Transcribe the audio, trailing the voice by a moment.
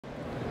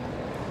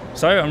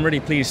So I'm really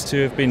pleased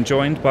to have been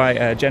joined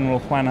by General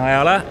Juan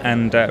Ayala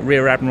and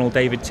Rear Admiral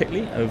David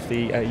Titley of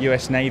the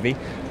US Navy.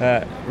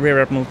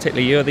 Rear Admiral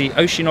Titley, you're the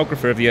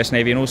Oceanographer of the US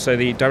Navy and also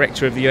the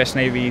Director of the US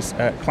Navy's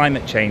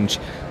climate change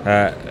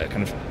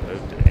kind of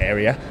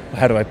area.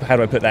 How do I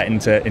put that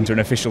into an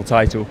official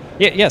title?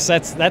 Yes,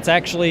 that's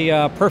actually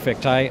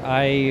perfect.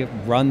 I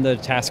run the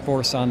task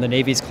force on the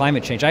Navy's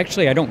climate change.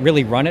 Actually, I don't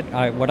really run it.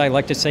 What I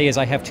like to say is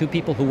I have two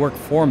people who work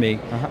for me,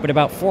 but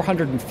about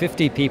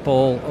 450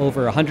 people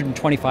over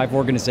 125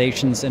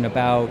 organizations in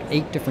about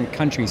 8 different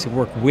countries who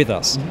work with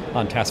us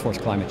on task force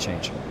climate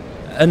change.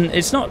 And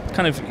it's not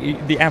kind of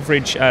the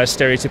average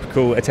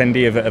stereotypical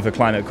attendee of a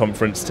climate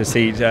conference to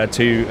see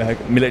two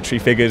military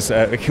figures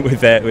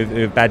with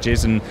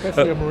badges and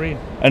especially a Marine.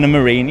 And a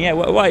Marine. Yeah.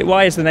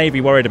 Why is the Navy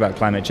worried about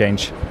climate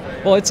change?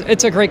 Well,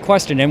 it's a great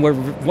question, and we're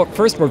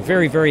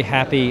very, very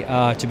happy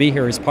to be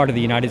here as part of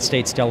the United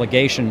States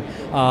delegation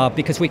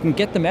because we can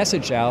get the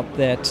message out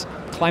that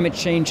climate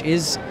change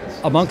is,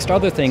 amongst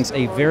other things,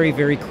 a very,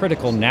 very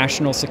critical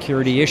national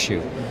security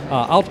issue.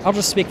 I'll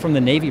just speak from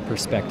the Navy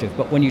perspective,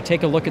 but when you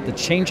take a look at the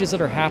changes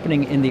that are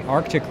happening in the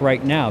Arctic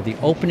right now, the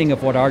opening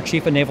of what our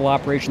Chief of Naval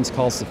Operations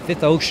calls the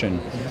Fifth Ocean,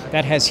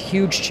 that has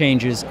huge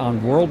changes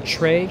on world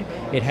trade,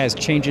 it has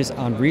changes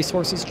on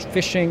resources,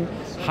 fishing,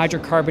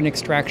 hydrocarbon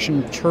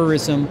extraction,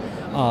 tourism,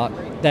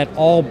 that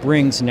all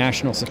brings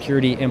national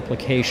security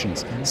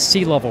implications.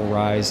 Sea level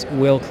rise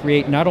will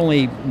create not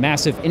only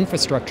massive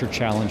infrastructure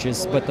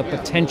challenges, but the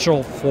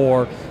potential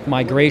for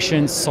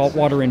migration,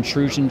 saltwater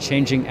intrusion,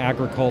 changing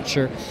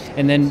agriculture.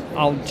 And then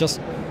I'll just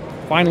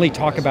finally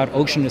talk about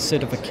ocean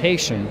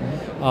acidification.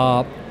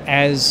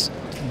 As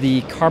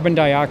the carbon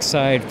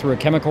dioxide through a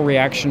chemical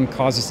reaction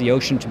causes the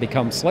ocean to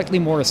become slightly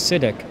more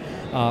acidic,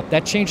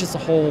 that changes the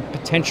whole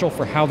potential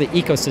for how the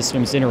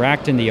ecosystems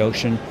interact in the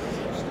ocean.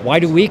 Why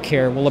do we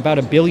care? Well, about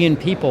 1 billion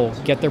people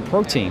get their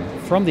protein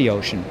from the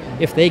ocean.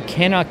 If they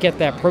cannot get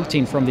that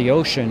protein from the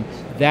ocean,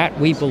 that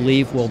we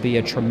believe will be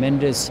a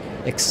tremendous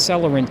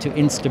accelerant to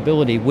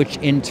instability, which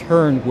in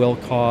turn will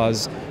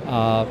cause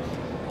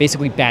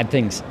basically bad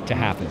things to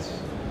happen.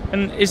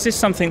 And is this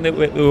something that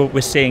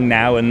we're seeing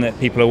now and that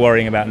people are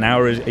worrying about now,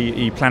 or are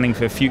you planning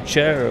for the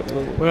future?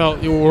 Well,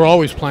 we're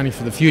always planning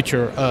for the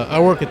future. I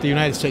work at the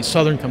United States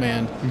Southern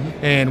Command,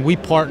 and we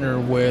partner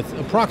with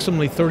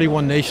approximately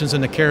 31 nations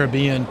in the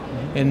Caribbean,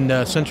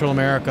 in Central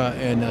America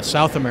and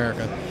South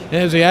America. And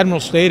as the Admiral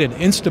stated,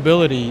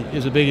 instability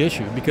is a big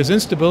issue because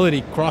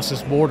instability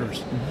crosses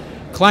borders.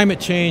 Climate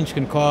change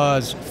can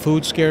cause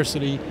food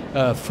scarcity,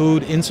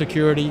 food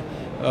insecurity.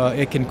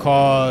 It can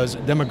cause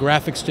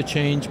demographics to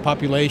change,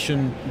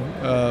 population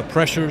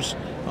pressures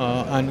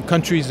on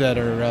countries that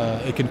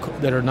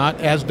are not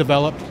as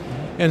developed.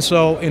 And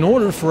so in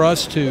order for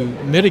us to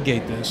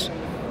mitigate this,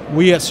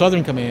 we at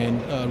Southern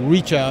Command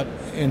reach out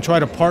and try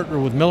to partner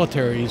with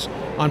militaries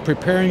on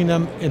preparing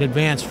them in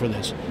advance for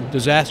this.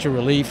 Disaster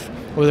relief,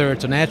 whether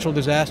it's a natural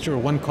disaster or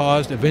one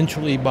caused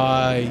eventually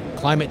by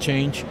climate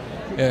change.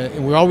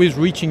 And we're always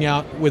reaching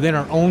out within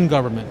our own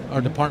government, our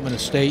Department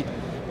of State,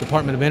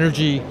 Department of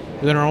Energy,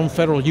 within our own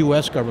federal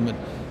U.S. government,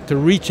 to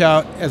reach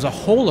out as a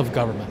whole of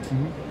government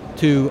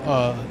to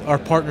our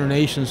partner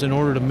nations in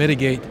order to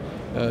mitigate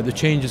the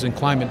changes in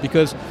climate,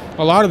 because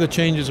a lot of the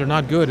changes are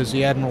not good, as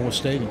the Admiral was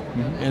stating.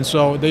 And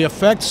so they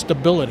affect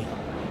stability,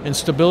 and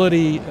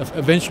stability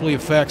eventually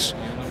affects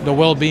the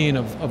well-being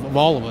of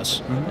all of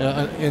us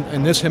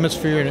in this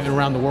hemisphere and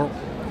around the world.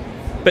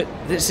 But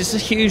this is a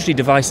hugely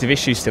divisive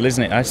issue still,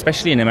 isn't it?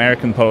 Especially in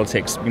American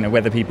politics,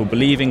 whether people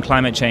believe in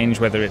climate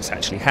change, whether it's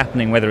actually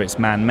happening, whether it's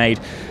man-made.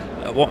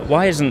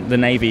 Why isn't the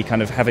Navy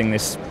kind of having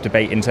this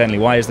debate internally?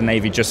 Why is the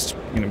Navy just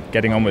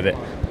getting on with it?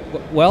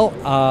 Well,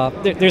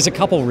 there's a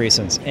couple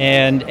reasons,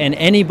 and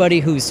anybody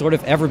who's sort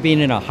of ever been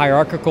in a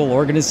hierarchical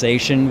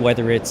organization,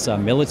 whether it's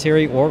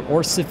military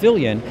or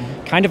civilian,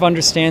 kind of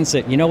understands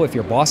that, if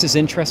your boss is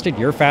interested,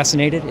 you're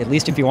fascinated, at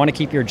least if you want to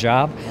keep your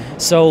job.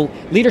 So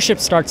leadership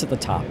starts at the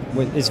top,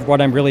 is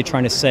what I'm really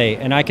trying to say,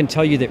 and I can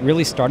tell you that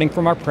really starting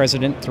from our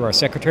President through our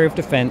Secretary of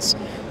Defense,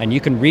 and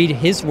you can read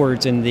his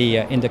words in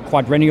the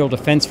Quadrennial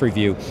Defense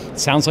Review. It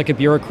sounds like a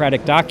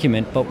bureaucratic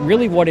document, but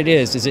really what it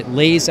is it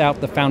lays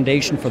out the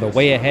foundation for the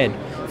way ahead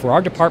for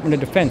our Department of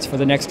Defense for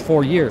the next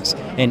 4 years.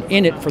 And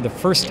in it, for the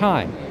first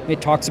time,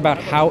 it talks about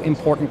how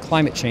important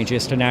climate change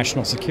is to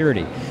national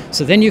security.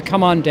 So then you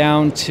come on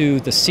down to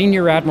the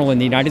senior admiral in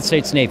the United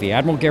States Navy,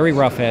 Admiral Gary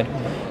Roughead.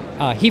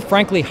 He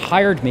frankly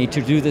hired me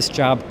to do this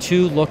job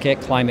to look at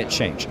climate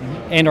change.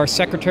 And our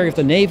Secretary of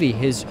the Navy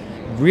has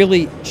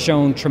really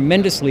shown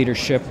tremendous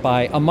leadership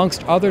by,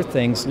 amongst other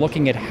things,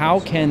 looking at how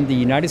can the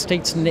United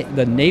States,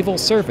 the Naval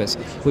Service,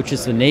 which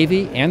is the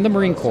Navy and the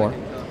Marine Corps,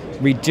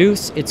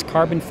 reduce its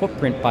carbon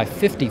footprint by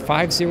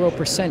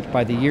 50%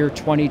 by the year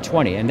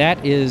 2020, and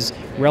that is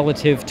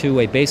relative to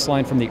a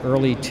baseline from the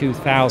early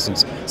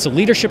 2000s. So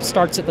leadership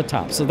starts at the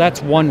top, so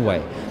that's one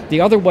way.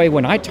 The other way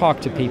when I talk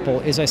to people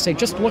is I say,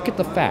 just look at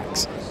the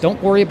facts.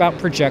 don't worry about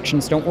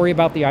projections, don't worry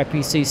about the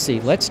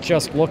IPCC. Let's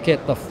just look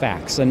at the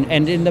facts. And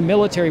in the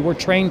military, we're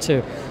trained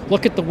to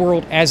look at the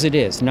world as it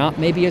is, not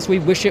maybe as we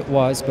wish it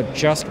was, but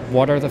just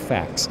what are the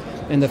facts.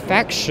 And the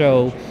facts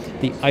show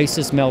the ice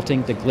is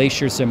melting, the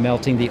glaciers are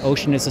melting, the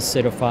ocean is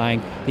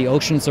acidifying, the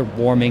oceans are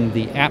warming,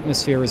 the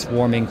atmosphere is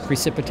warming,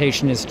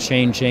 precipitation is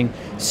changing,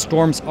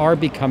 storms are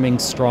becoming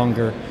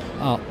stronger.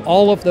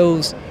 All of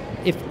those,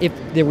 if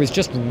there was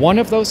just one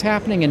of those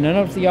happening and none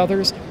of the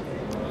others,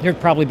 there'd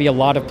probably be a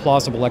lot of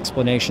plausible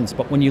explanations.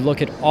 But when you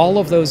look at all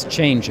of those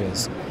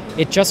changes,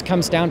 it just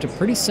comes down to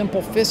pretty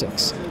simple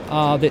physics,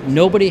 that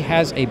nobody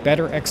has a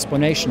better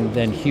explanation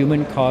than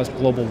human-caused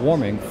global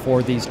warming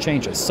for these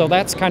changes. So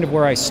that's kind of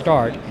where I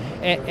start.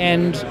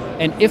 And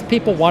if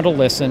people want to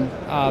listen,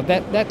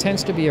 that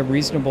tends to be a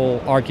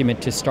reasonable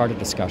argument to start a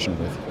discussion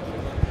with.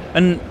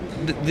 And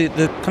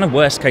the kind of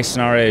worst case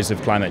scenarios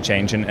of climate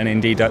change, and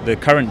indeed the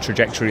current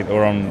trajectory that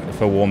we're on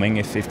for warming,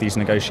 if these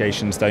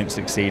negotiations don't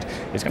succeed,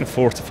 is kind of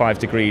 4 to 5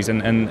 degrees,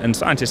 and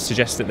scientists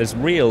suggest that there's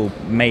real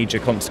major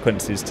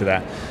consequences to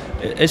that.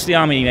 Is the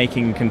Army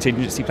making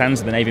contingency plans,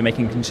 and the Navy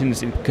making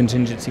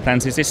contingency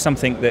plans? Is this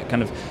something that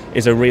kind of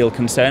is a real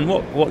concern?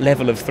 What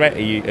level of threat are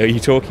you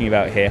talking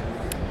about here?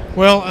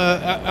 Well,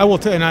 I will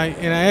tell, and I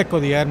echo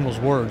the Admiral's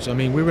words. I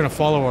mean, we're going to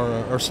follow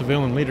our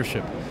civilian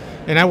leadership.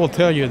 And I will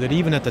tell you that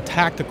even at the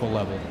tactical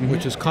level,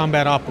 which is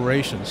combat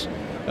operations,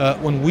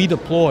 when we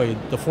deployed,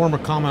 the former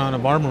commandant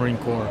of our Marine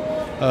Corps,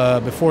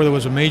 before there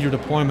was a major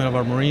deployment of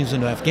our Marines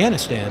into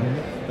Afghanistan,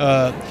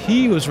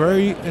 he was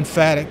very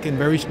emphatic and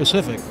very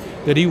specific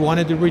that he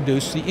wanted to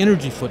reduce the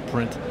energy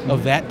footprint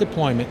of that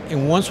deployment.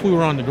 And once we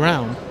were on the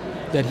ground,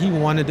 that he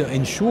wanted to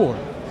ensure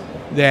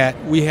that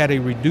we had a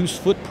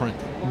reduced footprint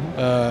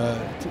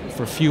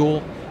for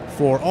fuel,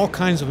 for all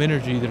kinds of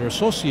energy that are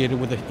associated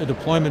with a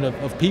deployment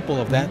of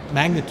people of that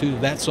magnitude, of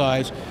that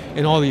size,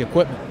 and all the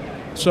equipment.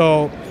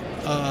 So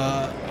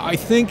I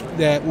think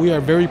that we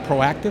are very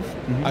proactive.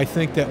 I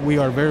think that we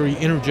are very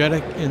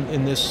energetic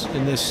in this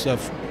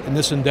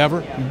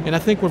endeavor, and I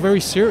think we're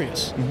very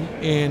serious.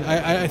 And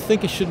I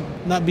think it should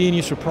not be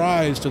any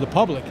surprise to the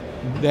public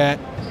that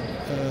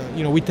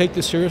we take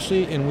this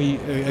seriously, and we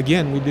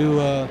do.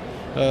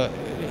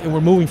 And we're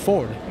moving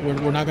forward.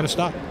 We're not going to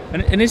stop.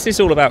 And is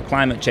this all about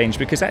climate change?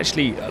 Because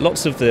actually,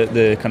 lots of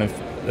the kind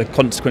of the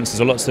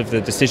consequences, or lots of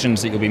the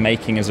decisions that you'll be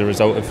making as a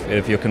result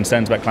of your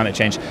concerns about climate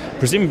change,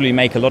 presumably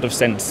make a lot of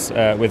sense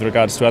with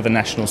regards to other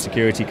national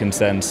security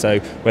concerns. So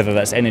whether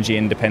that's energy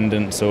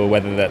independence, or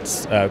whether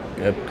that's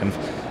kind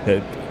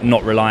of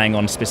not relying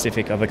on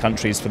specific other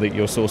countries for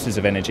your sources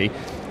of energy,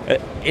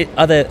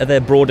 are there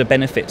broader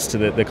benefits to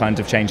the kind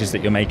of changes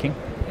that you're making?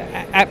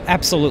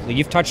 Absolutely.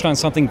 You've touched on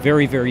something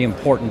very, very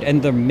important.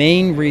 And the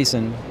main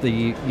reason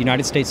the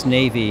United States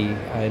Navy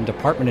and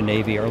Department of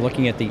Navy are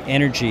looking at the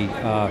energy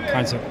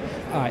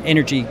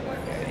energy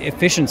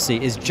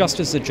efficiency is just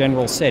as the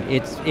General said.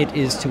 It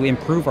is to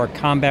improve our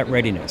combat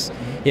readiness.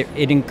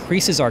 It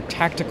increases our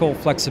tactical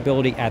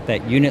flexibility at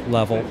that unit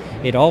level.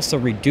 It also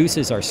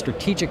reduces our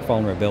strategic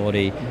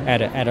vulnerability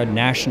at a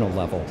national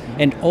level.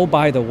 And oh,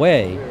 by the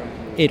way,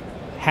 it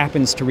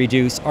happens to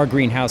reduce our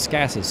greenhouse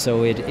gases.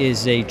 So it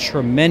is a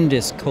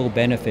tremendous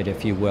co-benefit,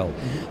 if you will.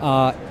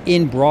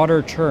 In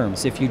broader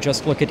terms, if you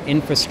just look at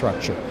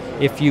infrastructure,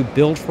 if you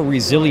build for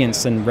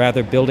resilience and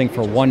rather building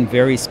for one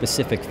very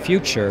specific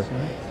future,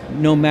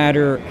 no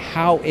matter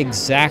how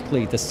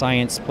exactly the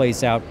science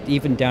plays out,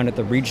 even down at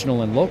the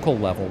regional and local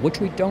level, which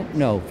we don't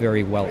know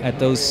very well at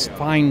those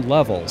fine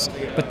levels,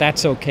 but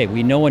that's okay.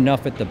 We know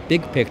enough at the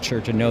big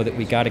picture to know that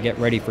we got to get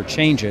ready for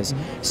changes,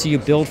 so you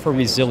build for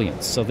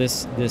resilience. So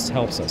this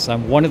helps us.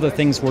 One of the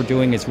things we're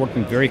doing is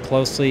working very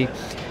closely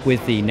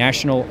with the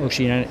National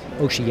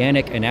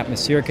Oceanic and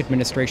Atmospheric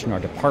Administration, our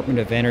Department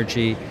of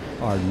Energy,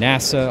 our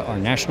NASA, our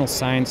National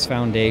Science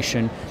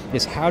Foundation,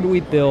 is how do we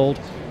build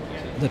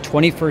the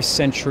 21st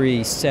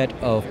century set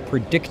of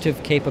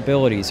predictive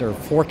capabilities or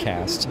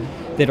forecasts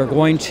that are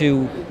going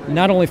to,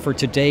 not only for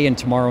today and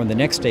tomorrow and the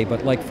next day,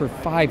 but like for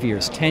 5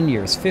 years, 10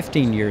 years,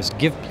 15 years,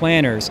 give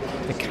planners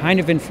the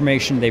kind of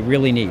information they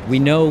really need. We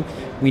know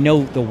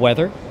the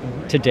weather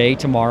today,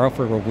 tomorrow,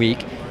 for a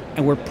week,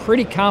 and we're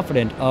pretty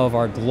confident of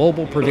our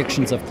global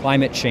predictions of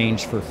climate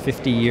change for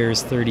 50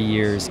 years, 30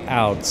 years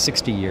out,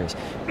 60 years.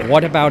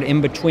 What about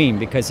in between?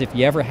 Because if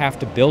you ever have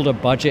to build a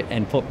budget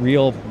and put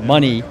real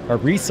money or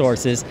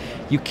resources,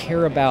 you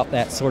care about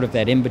that sort of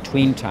that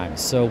in-between time.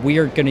 So we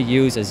are going to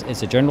use, as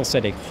the General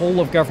said, a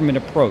whole-of-government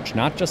approach,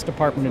 not just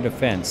Department of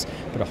Defense,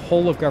 but a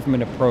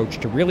whole-of-government approach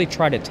to really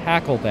try to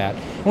tackle that.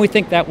 And we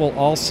think that will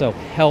also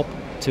help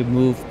to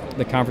move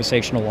the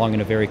conversation along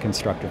in a very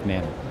constructive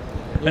manner.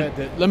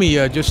 Let me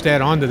just add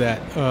on to that.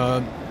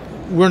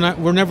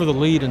 We're never the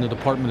lead in the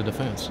Department of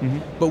Defense,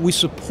 but we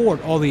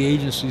support all the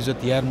agencies that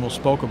the Admiral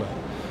spoke about.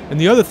 And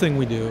the other thing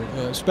we do,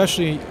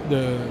 especially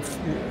the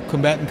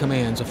combatant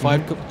commands, the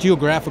 5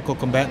 geographical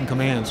combatant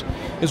commands,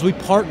 is we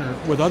partner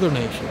with other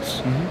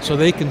nations so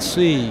they can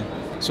see,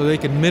 so they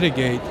can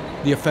mitigate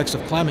the effects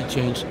of climate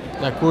change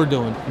like we're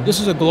doing.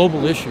 This is a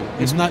global issue.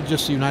 It's not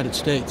just the United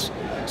States.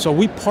 So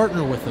we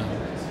partner with them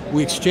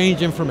we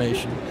exchange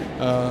information.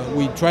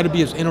 We try to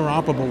be as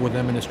interoperable with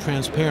them and as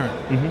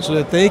transparent, so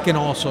that they can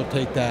also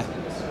take that,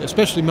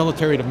 especially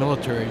military to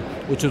military,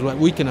 which is what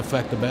we can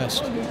affect the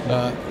best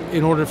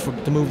in order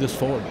to move this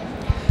forward.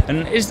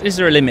 And is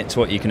there a limit to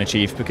what you can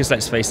achieve? Because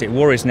let's face it,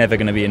 war is never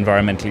going to be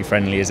environmentally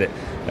friendly, is it?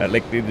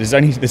 There's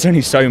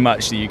only so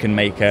much that you can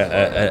make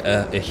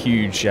a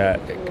huge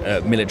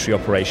military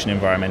operation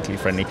environmentally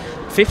friendly.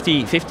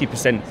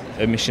 50%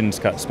 emissions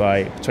cuts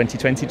by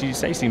 2020, did you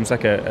say? Seems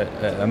like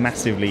a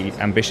massively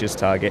ambitious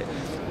target.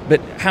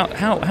 But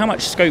how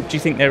much scope do you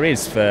think there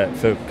is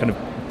for kind of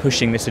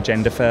pushing this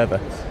agenda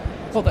further?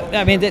 Well,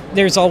 I mean,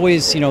 there's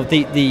always,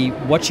 the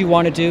what you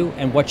want to do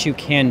and what you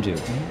can do.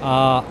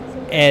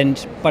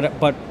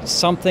 But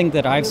something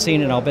that I've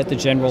seen, and I'll bet the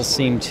general's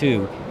seen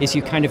too, is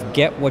you kind of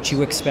get what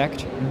you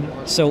expect.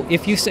 So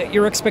if you set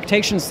your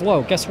expectations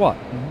low, guess what?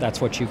 That's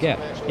what you get.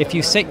 If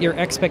you set your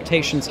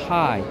expectations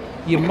high,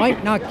 you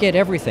might not get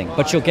everything,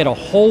 but you'll get a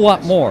whole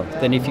lot more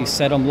than if you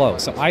set them low.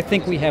 So I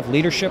think we have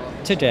leadership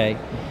today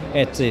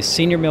at the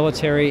senior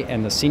military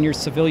and the senior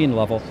civilian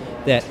level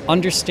that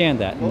understand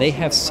that, and they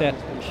have set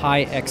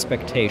high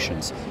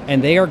expectations,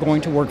 and they are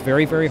going to work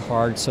very, very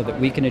hard so that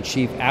we can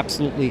achieve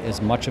absolutely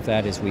as much of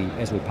that as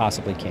we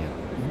possibly can.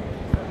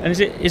 And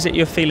is it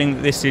your feeling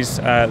that this is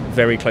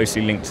very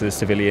closely linked to the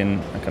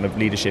civilian kind of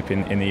leadership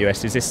in the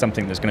US? Is this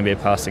something that's going to be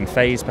a passing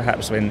phase,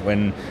 perhaps,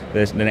 when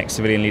the next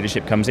civilian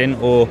leadership comes in,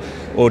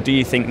 or do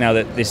you think now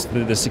that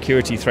the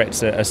security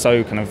threats are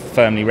so kind of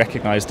firmly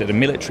recognised at a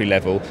military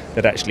level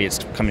that actually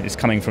it's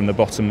coming from the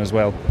bottom as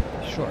well?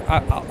 Sure.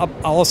 I'll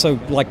also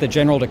like the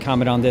general to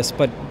comment on this,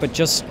 but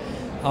just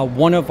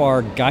one of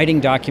our guiding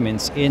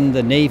documents in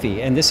the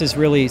Navy, and this is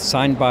really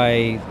signed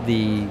by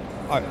the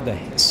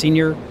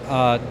senior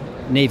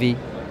Navy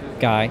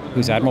guy,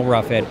 who's Admiral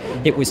Roughhead.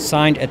 It was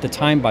signed at the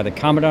time by the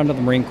Commandant of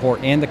the Marine Corps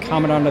and the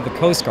Commandant of the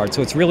Coast Guard.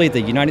 So it's really the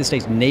United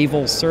States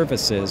Naval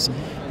Services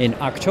in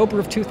October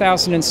of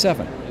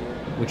 2007,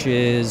 which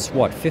is,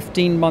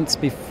 15 months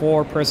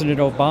before President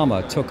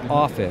Obama took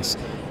office,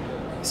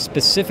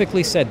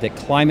 specifically said that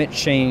climate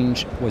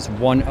change was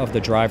one of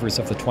the drivers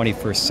of the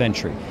 21st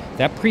century.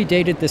 That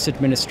predated this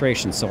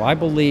administration, so I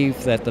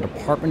believe that the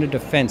Department of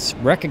Defense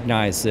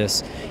recognized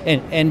this,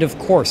 and of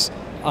course,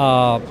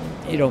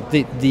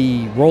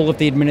 the role of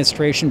the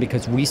administration,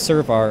 because we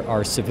serve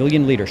our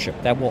civilian leadership,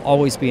 that will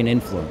always be an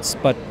influence.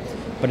 But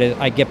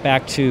I get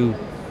back to,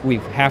 we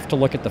have to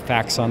look at the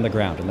facts on the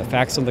ground, and the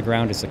facts on the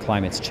ground is the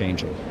climate's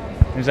changing.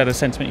 Is that a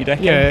sentiment you'd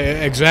echo? Yeah,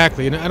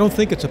 exactly. And I don't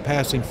think it's a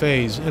passing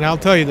phase. And I'll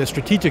tell you the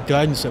strategic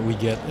guidance that we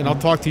get, and I'll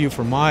talk to you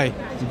from my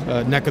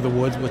neck of the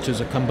woods, which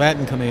is a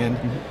combatant command,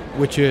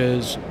 which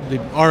is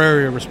our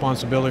area of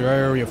responsibility, our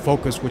area of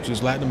focus, which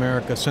is Latin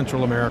America,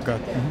 Central America,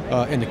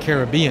 and the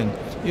Caribbean,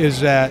 is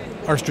that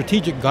our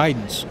strategic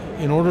guidance,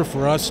 in order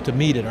for us to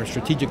meet it, our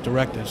strategic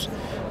directives,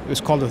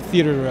 is called a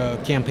theater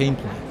campaign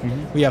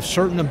plan. We have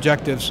certain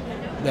objectives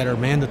that are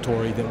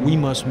mandatory that we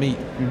must meet.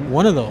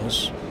 One of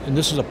those, and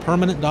this is a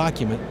permanent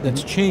document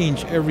that's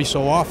changed every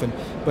so often,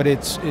 but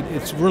it's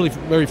really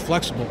very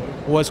flexible,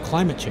 was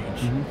climate change.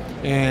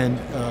 And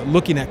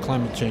looking at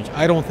climate change,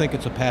 I don't think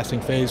it's a passing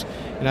phase,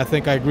 and I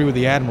think I agree with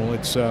the Admiral.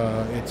 It's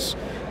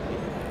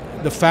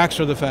the facts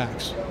are the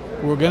facts.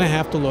 We're going to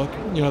have to look.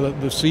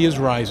 The sea is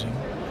rising,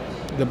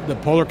 the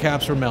polar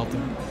caps are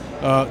melting.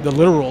 The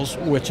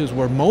littorals, which is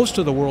where most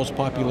of the world's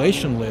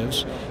population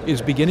lives,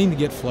 is beginning to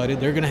get flooded.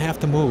 They're going to have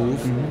to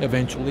move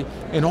eventually,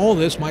 and all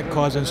this might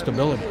cause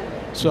instability.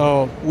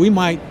 So we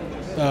might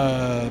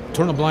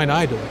turn a blind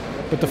eye to it,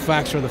 but the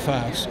facts are the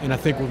facts, and I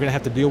think we're going to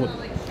have to deal with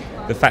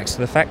it. The facts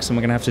are the facts, and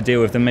we're going to have to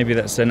deal with them. Maybe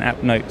that's an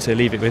apt note to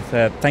leave it with.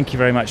 Thank you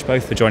very much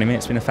both for joining me.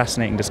 It's been a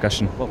fascinating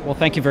discussion. Well,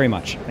 thank you very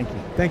much. Thank you.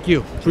 Thank you.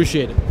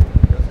 Appreciate it.